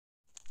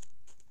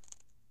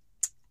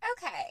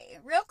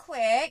real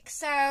quick.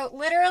 So,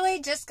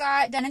 literally just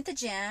got done at the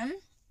gym.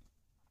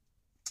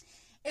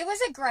 It was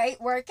a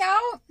great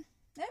workout.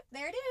 Oh,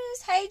 there it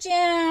is. Hey,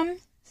 Jim.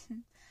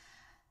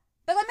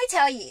 But let me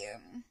tell you,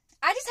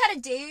 I just had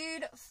a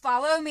dude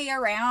follow me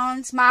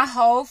around my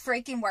whole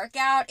freaking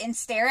workout and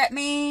stare at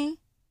me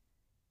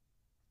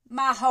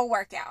my whole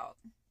workout.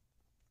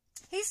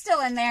 He's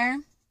still in there,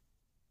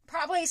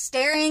 probably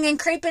staring and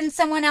creeping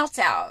someone else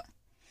out.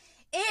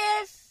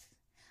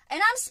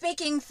 And I'm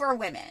speaking for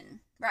women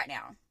right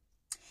now.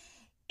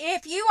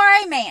 If you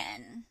are a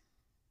man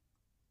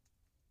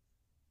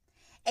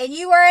and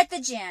you are at the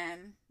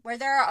gym where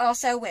there are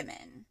also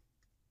women,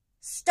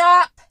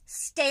 stop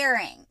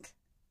staring.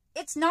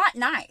 It's not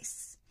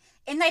nice.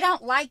 And they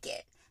don't like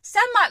it.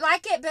 Some might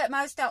like it, but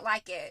most don't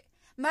like it.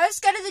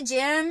 Most go to the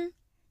gym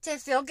to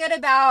feel good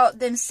about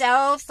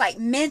themselves, like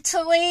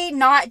mentally,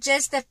 not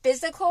just the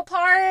physical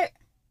part.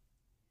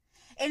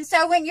 And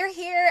so when you're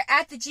here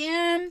at the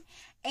gym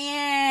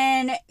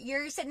and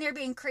you're sitting there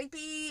being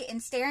creepy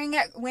and staring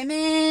at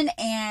women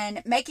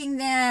and making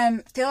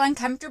them feel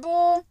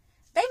uncomfortable,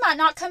 they might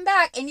not come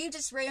back, and you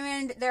just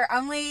ruined their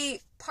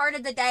only part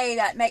of the day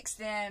that makes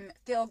them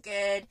feel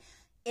good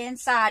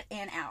inside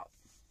and out.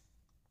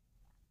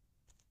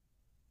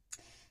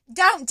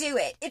 Don't do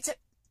it.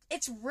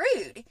 It's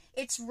rude.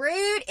 It's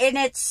rude and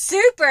it's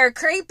super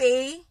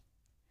creepy.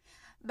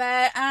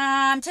 But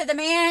to the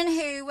man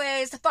who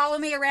was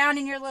following me around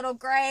in your little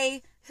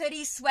gray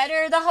hoodie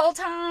sweater the whole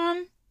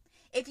time,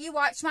 if you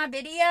watch my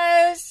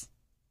videos,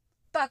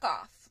 fuck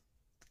off.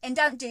 And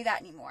don't do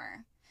that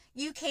anymore.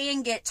 You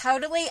can get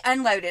totally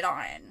unloaded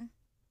on.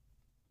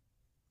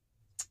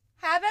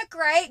 Have a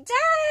great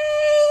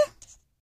day.